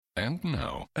And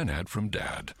now, an ad from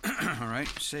Dad. All right,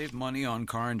 save money on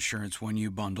car insurance when you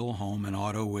bundle home and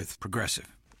auto with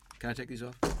Progressive. Can I take these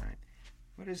off? All right.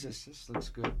 What is this? This looks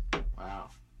good.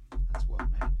 Wow, that's well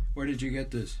made. Where did you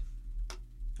get this?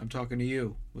 I'm talking to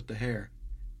you with the hair.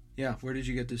 Yeah, where did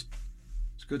you get this?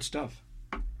 It's good stuff.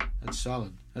 That's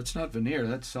solid. That's not veneer,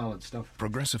 that's solid stuff.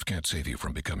 Progressive can't save you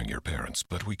from becoming your parents,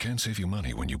 but we can save you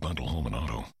money when you bundle home and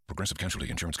auto. Progressive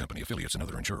Casualty Insurance Company, affiliates, and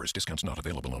other insurers. Discounts not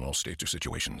available in all states or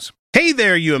situations. Hey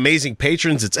there, you amazing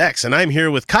patrons. It's X, and I'm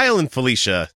here with Kyle and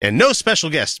Felicia, and no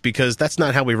special guests because that's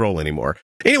not how we roll anymore.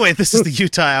 Anyway, this is the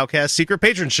Utah Outcast Secret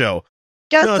Patron Show.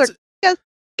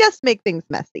 Just make things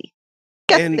messy.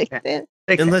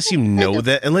 Unless you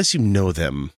know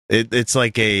them, it's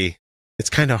like it's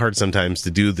kind of hard sometimes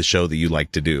to do the show that you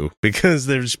like to do because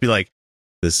they'll just be like,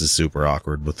 this is super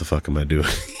awkward. What the fuck am I doing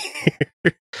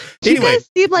here? You guys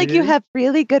seem like you have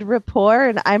really good rapport,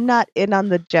 and I'm not in on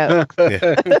the joke.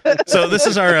 Yeah. So this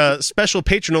is our special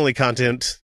patron-only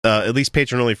content, at least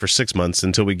patron-only for 6 months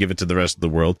until we give it to the rest of the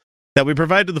world, that we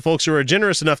provide to the folks who are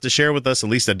generous enough to share with us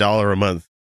at least $1 a month.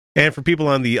 And for people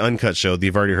on the Uncut show,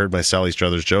 you've already heard my Sally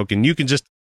Struthers joke, and you can just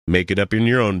make it up in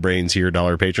your own brains here,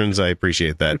 dollar patrons. I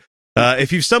appreciate that.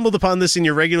 If you've stumbled upon this in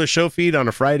your regular show feed on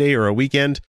a Friday or a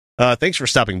weekend, thanks for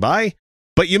stopping by.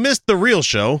 But you missed the real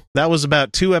show. That was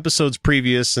about 2 episodes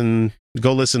previous, and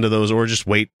go listen to those, or just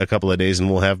wait a couple of days, and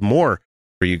we'll have more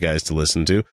for you guys to listen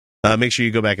to. Make sure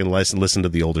you go back and listen to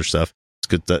the older stuff.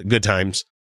 It's good times.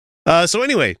 So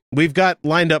anyway, we've got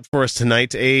lined up for us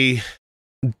tonight a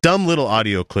dumb little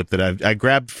audio clip that I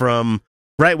grabbed from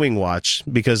Right Wing Watch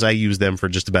because I use them for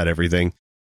just about everything,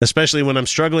 especially when I'm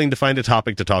struggling to find a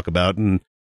topic to talk about. And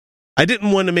I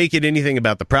didn't want to make it anything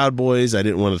about the Proud Boys. I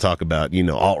didn't want to talk about,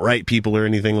 alt-right people or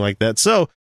anything like that. So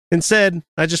instead,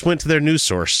 I just went to their news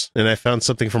source and I found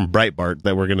something from Breitbart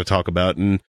that we're going to talk about.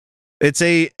 And it's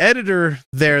a editor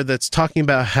there that's talking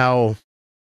about how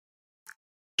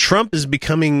Trump is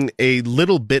becoming a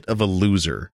little bit of a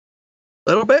loser.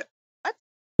 Little bit?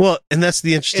 Well, and that's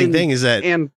the interesting thing is that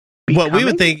what we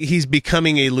would think he's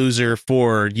becoming a loser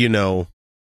for, being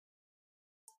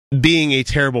a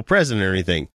terrible president or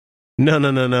anything.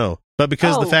 No. But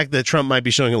because the fact that Trump might be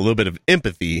showing a little bit of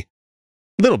empathy,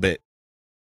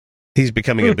 he's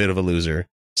becoming a bit of a loser.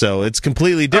 So it's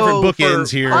completely different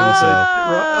bookends here.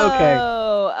 Okay.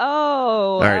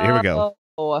 All right, here we go.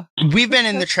 We've been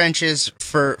in the trenches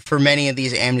for many of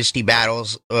these amnesty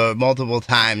battles multiple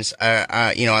times.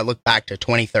 I look back to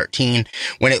 2013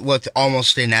 when it looked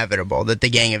almost inevitable that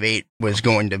the Gang of Eight was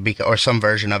going to be, or some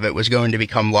version of it was going to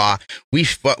become law. We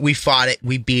fought it,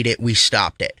 we beat it, we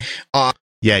stopped it.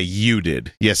 Yeah, you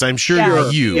did. Yes, I'm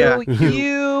sure you.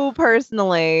 You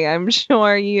personally, I'm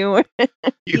sure you.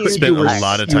 You spent a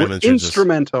lot of time in the trenches.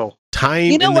 Instrumental.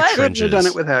 In the trenches. Couldn't have done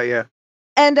it without you.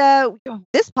 And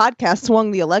this podcast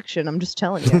swung the election. I'm just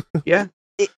telling you. Yeah.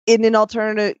 In an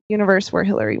alternate universe where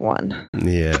Hillary won.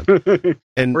 Yeah.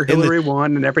 And where Hillary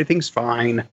won and everything's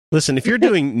fine. Listen, if you're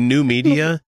doing new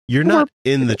media, you're not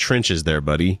in the trenches there,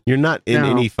 buddy. You're not in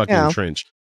any fucking trench.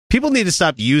 People need to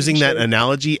stop using that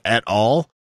analogy at all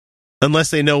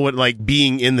unless they know what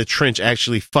being in the trench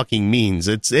actually fucking means.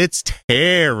 It's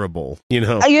terrible,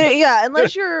 Yeah,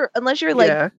 unless you're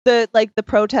the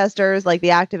protesters, like the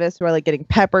activists who are getting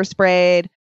pepper sprayed,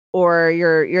 or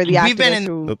you're the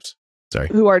activists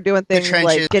who are doing things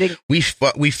like getting. We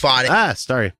fought it.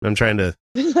 Sorry,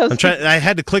 I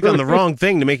had to click on the wrong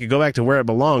thing to make it go back to where it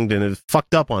belonged, and it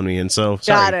fucked up on me. And so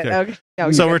sorry. Got it. Okay. No,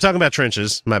 so we're talking about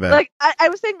trenches. My bad. I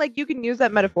was saying, you can use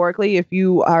that metaphorically if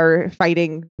you are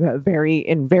fighting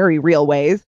in very real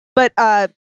ways. But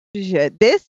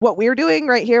what we're doing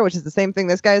right here, which is the same thing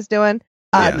this guy's doing,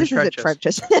 this isn't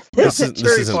trenches. This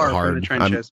isn't hard.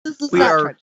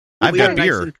 I've got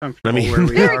beer. I mean,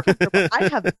 very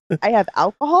comfortable. I have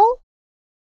alcohol.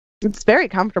 It's very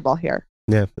comfortable here.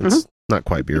 Yeah, it's not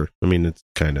quite beer. I mean, it's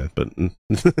kind of, but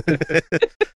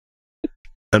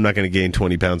I'm not going to gain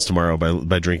 20 pounds tomorrow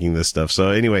by drinking this stuff. So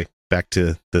anyway, back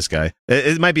to this guy.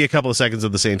 It might be a couple of seconds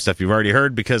of the same stuff you've already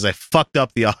heard because I fucked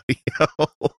up the audio.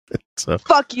 So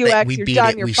fuck you, X. We You're beat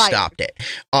done. it. We stopped it.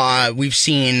 We've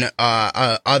seen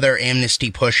other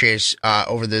amnesty pushes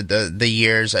over the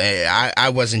years. I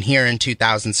wasn't here in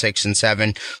 2006 and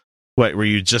 7. What, were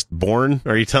you just born?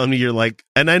 Are you telling me you're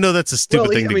and I know that's a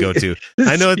stupid thing to go to.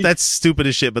 I know that's stupid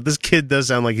as shit, but this kid does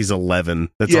sound like he's 11.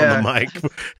 That's on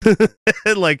the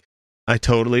mic. I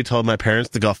totally told my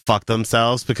parents to go fuck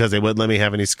themselves because they wouldn't let me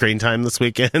have any screen time this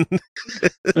weekend.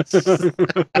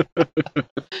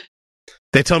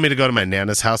 They told me to go to my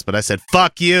Nana's house, but I said,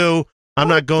 fuck you. I'm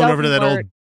not going over to that old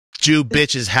Jew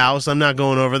bitch's house. I'm not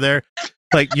going over there.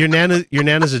 Like your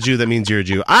nana's a Jew, that means you're a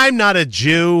Jew. I'm not a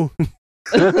Jew.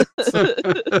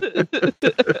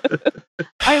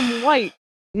 I'm white.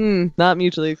 Not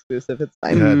mutually exclusive. It's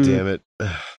fine. God damn it.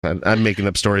 I'm making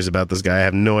up stories about this guy. I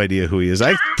have no idea who he is.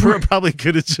 I probably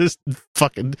could have just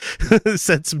fucking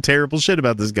said some terrible shit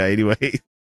about this guy anyway.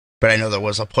 But I know there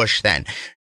was a push then.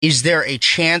 Is there a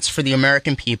chance for the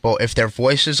American people, if their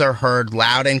voices are heard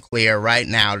loud and clear right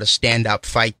now, to stand up,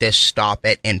 fight this, stop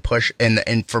it, and push,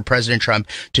 and for President Trump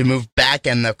to move back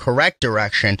in the correct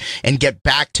direction and get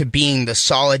back to being the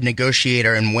solid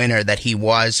negotiator and winner that he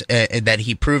was, that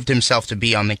he proved himself to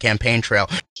be on the campaign trail?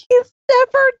 He's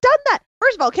never done that.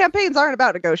 First of all, campaigns aren't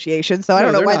about negotiation, so I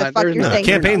don't know why the fuck you're saying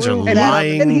campaigns are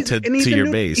lying to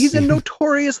your base. He's a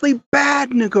notoriously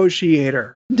bad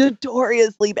negotiator.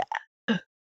 Notoriously bad.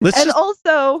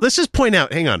 Let's just point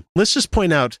out, hang on. Let's just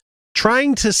point out,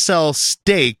 trying to sell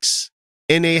steaks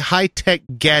in a high-tech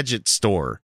gadget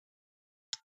store.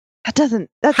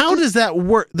 How does that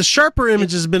work? The Sharper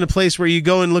Image has been a place where you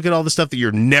go and look at all the stuff that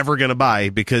you're never going to buy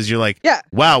because you're like,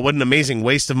 wow, what an amazing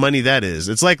waste of money that is.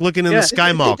 It's like looking in the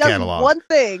Sky Mall catalog. One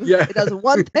thing. Yeah. It does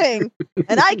one thing,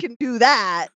 and I can do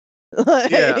that.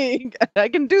 I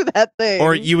can do that thing.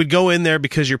 Or you would go in there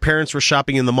because your parents were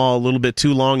shopping in the mall a little bit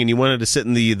too long and you wanted to sit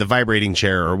in the vibrating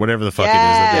chair or whatever the fuck it is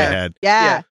that they had.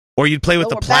 Yeah. Or you'd play with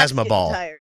the plasma ball.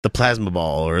 The plasma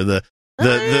ball or the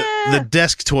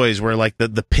desk toys where like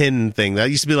the pin thing. That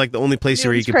used to be like the only place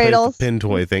where you could play with the pin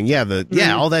toy thing. Yeah,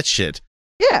 all that shit.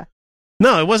 Yeah.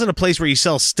 No, it wasn't a place where you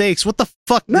sell steaks. What the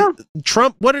fuck? No.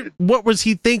 Trump, what was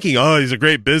he thinking? Oh, he's a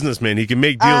great businessman. He can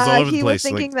make deals all over the place.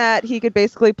 He was thinking that he could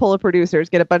basically pull a producers,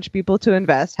 get a bunch of people to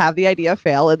invest, have the idea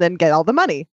fail, and then get all the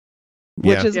money.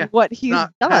 Which is what he's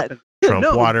done.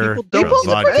 Trump water, Trump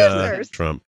vodka,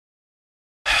 Trump.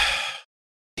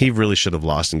 He really should have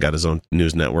lost and got his own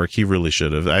news network. He really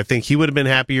should have. I think he would have been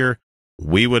happier.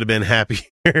 We would have been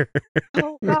happier.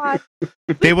 Oh, God.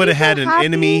 They would have had an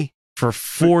enemy for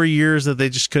 4 years that they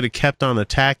just could have kept on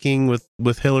attacking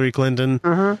with Hillary Clinton.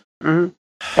 And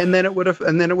then it would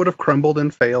have crumbled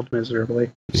and failed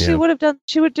miserably. Yeah.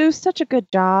 She would do such a good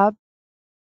job.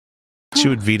 She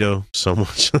would veto so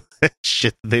much of that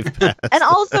shit they've passed. And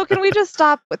also, can we just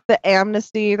stop with the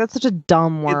amnesty? That's such a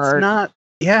dumb word. It's not.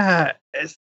 Yeah.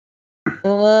 They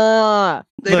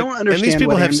don't understand. And these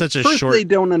people have such a short. They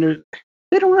don't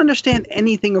understand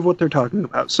anything of what they're talking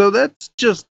about. So that's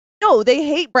just. No, they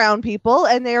hate brown people,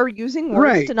 and they are using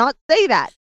words to not say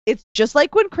that. It's just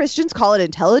like when Christians call it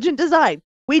intelligent design.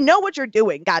 We know what you're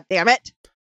doing, God damn it.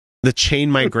 The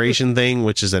chain migration thing,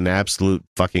 which is an absolute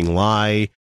fucking lie.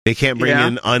 They can't bring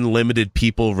in unlimited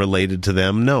people related to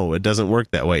them. No, it doesn't work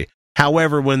that way.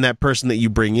 However, when that person that you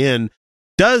bring in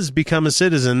does become a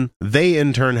citizen, they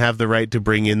in turn have the right to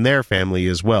bring in their family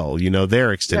as well.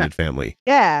 Their extended family.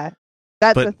 Yeah.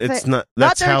 But it's not.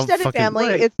 That's not their how extended fucking. Family.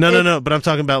 Right. No. But I'm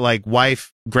talking about like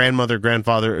wife, grandmother,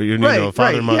 grandfather.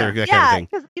 Father, mother, that kind of thing.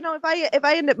 Because if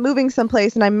I end up moving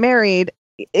someplace and I'm married,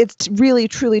 it's really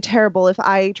truly terrible if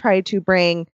I try to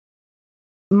bring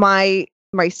my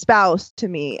spouse to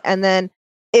me, and then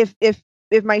if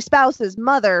my spouse's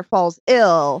mother falls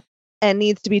ill and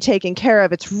needs to be taken care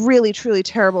of, it's really truly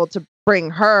terrible to bring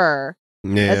her.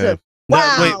 Yeah.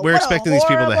 We're expecting these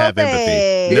people to have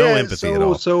empathy. No empathy at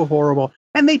all. So horrible.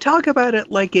 And they talk about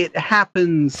it like it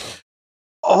happens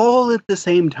all at the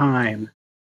same time.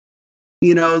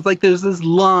 It's like there's this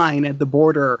line at the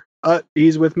border.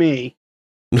 He's with me.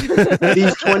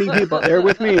 These 20 people, they're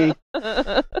with me.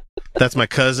 That's my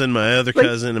cousin, my other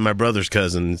cousin, and my brother's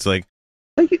cousin. It's like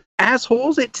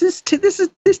assholes. This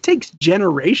takes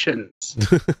generations.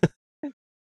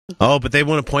 Oh, but they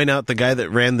want to point out the guy that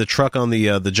ran the truck on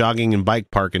the jogging and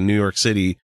bike park in New York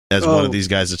City as one of these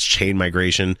guys. It's chain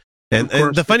migration. And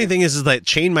the funny thing is that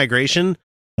chain migration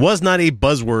was not a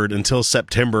buzzword until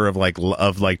September of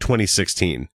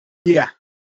 2016. Yeah.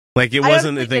 Like it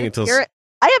wasn't a thing until.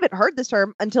 I haven't heard this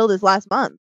term until this last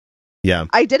month. Yeah.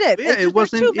 I didn't. Yeah, it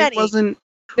wasn't. Too many.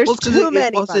 There's too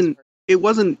many. It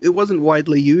wasn't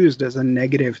widely used as a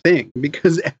negative thing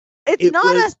because. It's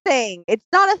not a thing. It's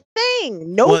not a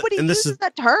thing. Nobody uses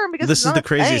that term because this is the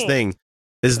craziest thing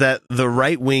is that the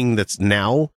right wing that's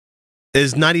now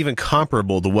is not even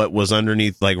comparable to what was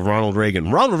underneath like Ronald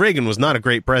Reagan. Ronald Reagan was not a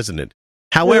great president.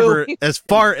 However, as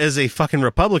far as a fucking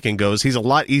Republican goes, he's a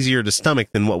lot easier to stomach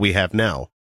than what we have now.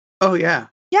 Oh, yeah.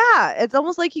 Yeah, it's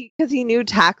almost like because he knew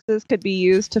taxes could be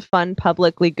used to fund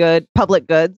public goods.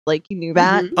 Like he knew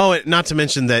that. Mm-hmm. Oh, not to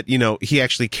mention that he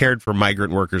actually cared for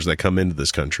migrant workers that come into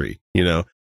this country.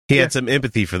 He had some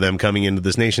empathy for them coming into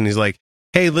this nation. He's like,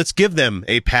 hey, let's give them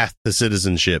a path to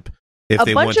citizenship. if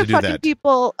they want to do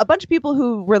that. A bunch of people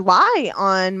who rely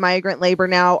on migrant labor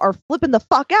now are flipping the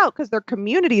fuck out because their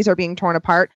communities are being torn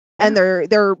apart and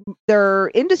their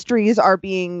industries are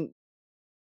being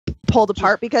pulled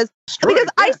apart because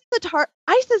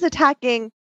ICE is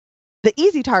attacking the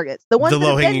easy targets, the ones the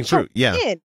low hanging fruit. Yeah,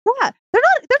 they're not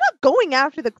going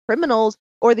after the criminals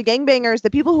or the gangbangers, the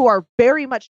people who are very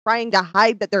much trying to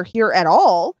hide that they're here at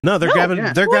all. No, they're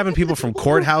grabbing people from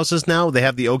courthouses now. They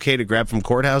have the okay to grab from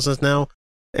courthouses now,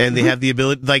 and they have the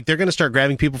ability. Like they're going to start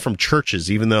grabbing people from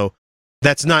churches, even though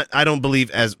that's not. I don't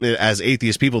believe as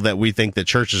atheist people that we think that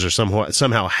churches are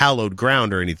somehow hallowed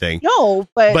ground or anything. No,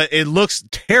 but it looks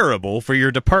terrible for your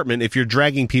department if you're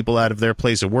dragging people out of their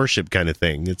place of worship, kind of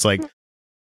thing. It's like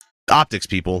optics,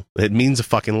 people. It means a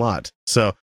fucking lot.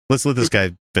 So let's let this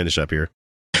guy finish up here.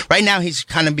 Right now, he's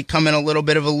kind of becoming a little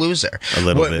bit of a loser. A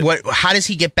little bit. How does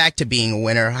he get back to being a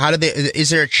winner? Is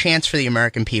there a chance for the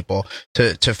American people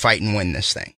to fight and win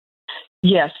this thing?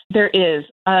 Yes, there is.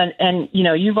 And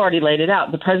you've already laid it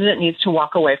out. The president needs to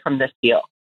walk away from this deal.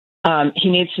 He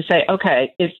needs to say,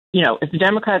 okay, if the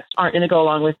Democrats aren't going to go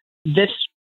along with this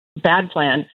bad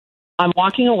plan, I'm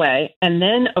walking away. And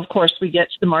then, of course, we get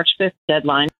to the March 5th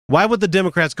deadline. Why would the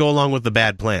Democrats go along with the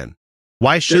bad plan?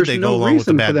 Why should they go along with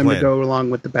the bad plan? There's no reason for them to go along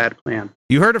with the bad plan.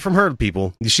 You heard it from her,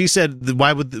 people. She said,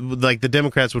 why would the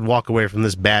Democrats would walk away from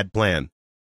this bad plan?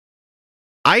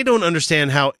 I don't understand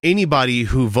how anybody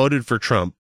who voted for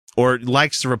Trump or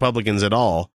likes the Republicans at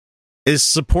all is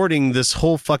supporting this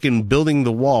whole fucking building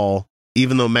the wall,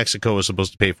 even though Mexico is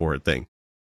supposed to pay for it thing.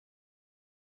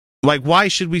 Like, why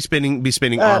should we be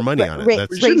spending our money on it?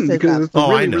 That's because it's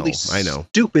a really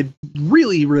stupid,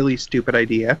 really, really stupid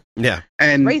idea. Yeah.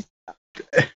 And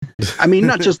I mean,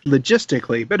 not just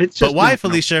logistically, but it's just. But why,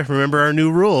 Felicia? Remember our new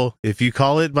rule: if you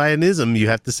call it by an ism, you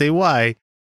have to say why.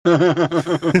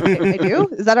 I do.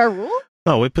 Is that our rule?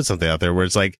 Oh, we put something out there where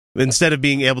it's like instead of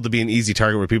being able to be an easy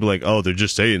target, where people are like, oh, they're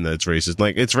just saying that it's racist.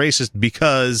 Like it's racist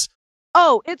because.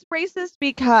 Oh, it's racist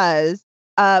because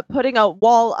putting a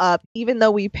wall up, even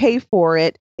though we pay for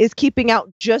it, is keeping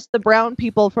out just the brown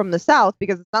people from the South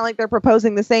because it's not like they're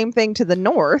proposing the same thing to the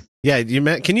North. Yeah,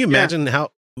 can you imagine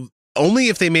how? Only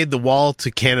if they made the wall to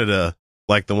Canada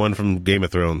like the one from Game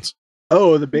of Thrones.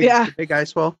 Oh, the big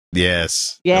ice wall?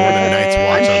 Yes. Yeah. Where the Knights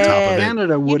watch on top of it.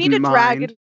 Canada wouldn't mind. You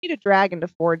need a dragon to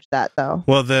forge that, though.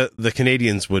 Well, the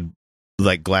Canadians would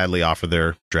like gladly offer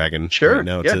their dragon right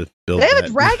now to build. They have a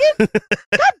dragon? God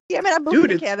damn it! I'm moving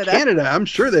to Canada. Canada. I'm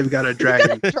sure they've got a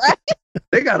dragon.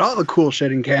 They got all the cool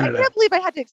shit in Canada. I can't believe I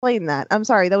had to explain that. I'm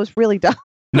sorry. That was really dumb.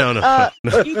 No.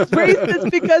 It's racist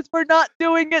because we're not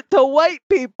doing it to white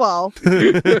people.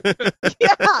 Yeah.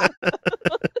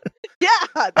 Yeah.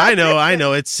 I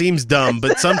know. It seems dumb,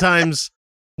 but sometimes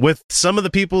with some of the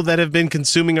people that have been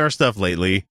consuming our stuff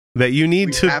lately, that you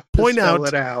need to point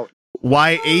out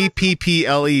why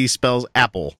APPLE spells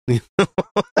apple.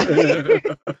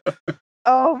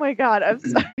 Oh my God. I'm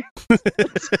sorry.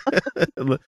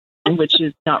 Which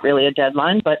is not really a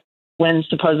deadline, but when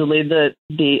supposedly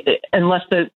unless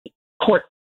the court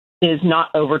is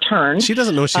not overturned, she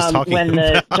doesn't know what she's talking when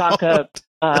about. the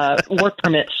DACA work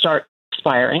permits start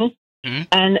expiring,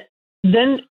 and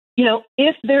then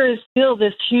if there is still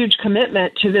this huge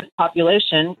commitment to this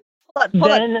population,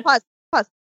 Hold on. Pause.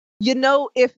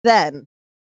 If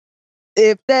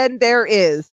then there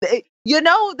is, if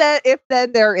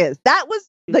then there is. That was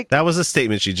a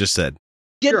statement she just said.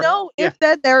 If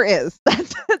then there is.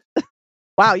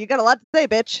 Wow, you got a lot to say,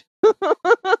 bitch.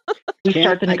 We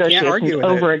start the negotiations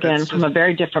over again from a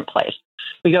very different place.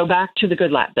 We go back to the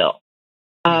Goodlatte bill.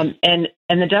 And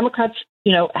the Democrats,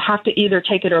 have to either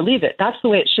take it or leave it. That's the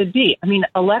way it should be. I mean,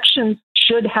 elections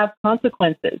should have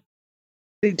consequences.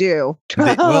 They do.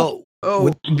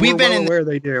 We've been where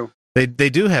they do. They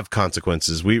do have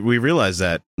consequences. We realize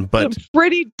that, but some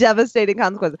pretty devastating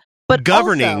consequences. But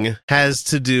governing also has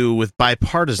to do with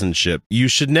bipartisanship. You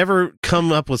should never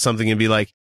come up with something and be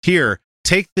like, "Here,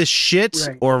 take this shit,"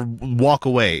 or walk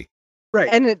away. Right,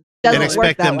 and it doesn't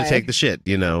expect work them that to way. take the shit.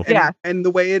 And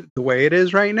the way it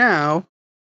is right now,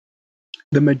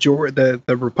 the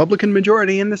Republican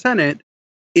majority in the Senate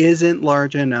isn't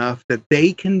large enough that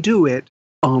they can do it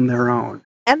on their own.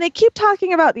 And they keep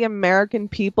talking about the American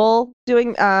people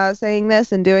saying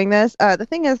this and doing this. The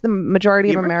thing is, the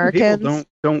majority of Americans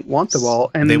don't want the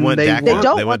wall, and they want DACA. They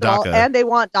don't want want the wall, DACA, and they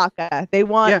want DACA.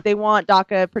 They want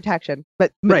DACA protection,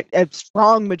 but a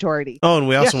strong majority. Oh, and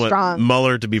we also want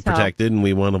Mueller to be protected, and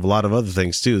we want a lot of other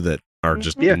things too that are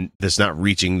just that's not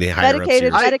reaching the higher ups here.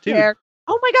 Medicare.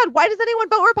 Oh my God! Why does anyone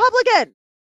vote Republican?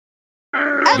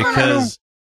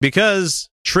 Because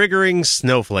triggering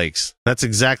snowflakes. That's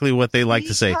exactly what they like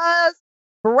to say.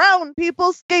 brown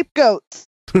people scapegoats.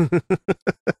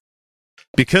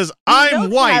 Because I'm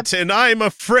white and I'm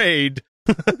afraid.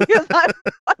 Because I'm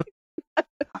white.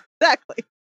 Exactly.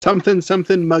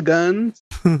 Something my guns.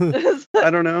 I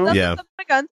don't know. Yeah. My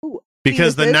guns. Ooh,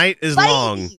 Because the penises. night is Bye.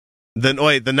 long.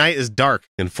 The night is dark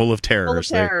and full of terror. Full of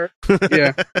terror.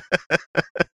 Yeah.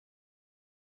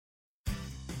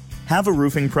 Have a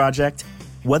roofing project?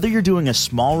 Whether you're doing a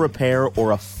small repair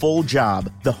or a full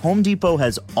job, the Home Depot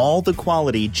has all the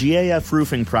quality GAF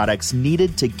roofing products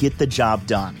needed to get the job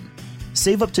done.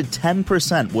 Save up to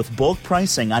 10% with bulk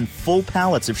pricing on full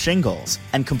pallets of shingles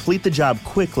and complete the job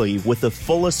quickly with a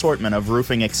full assortment of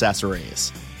roofing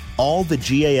accessories. All the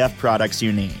GAF products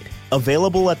you need.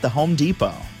 Available at the Home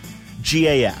Depot.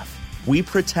 GAF. We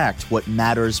protect what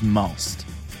matters most.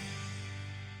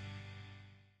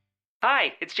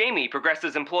 Hi, it's Jamie,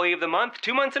 Progressive's Employee of the Month,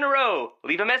 2 months in a row.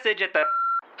 Leave a message at the...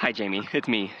 Hi, Jamie. It's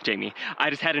me, Jamie.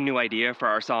 I just had a new idea for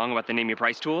our song about the Name Your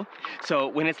Price tool. So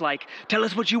when it's like, tell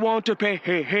us what you want to pay,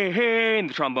 hey, hey, hey, and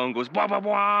the trombone goes, blah, blah,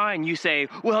 blah, and you say,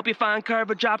 we'll help you find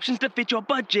coverage options to fit your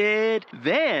budget.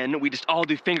 Then we just all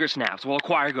do finger snaps while a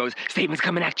choir goes, statements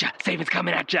coming at ya, statements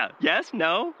coming at ya. Yes?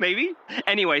 No? Maybe?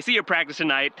 Anyway, see your practice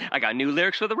tonight. I got new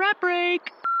lyrics for the rap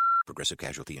break. Progressive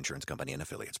Casualty Insurance Company and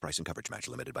Affiliates. Price and coverage match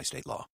limited by state law.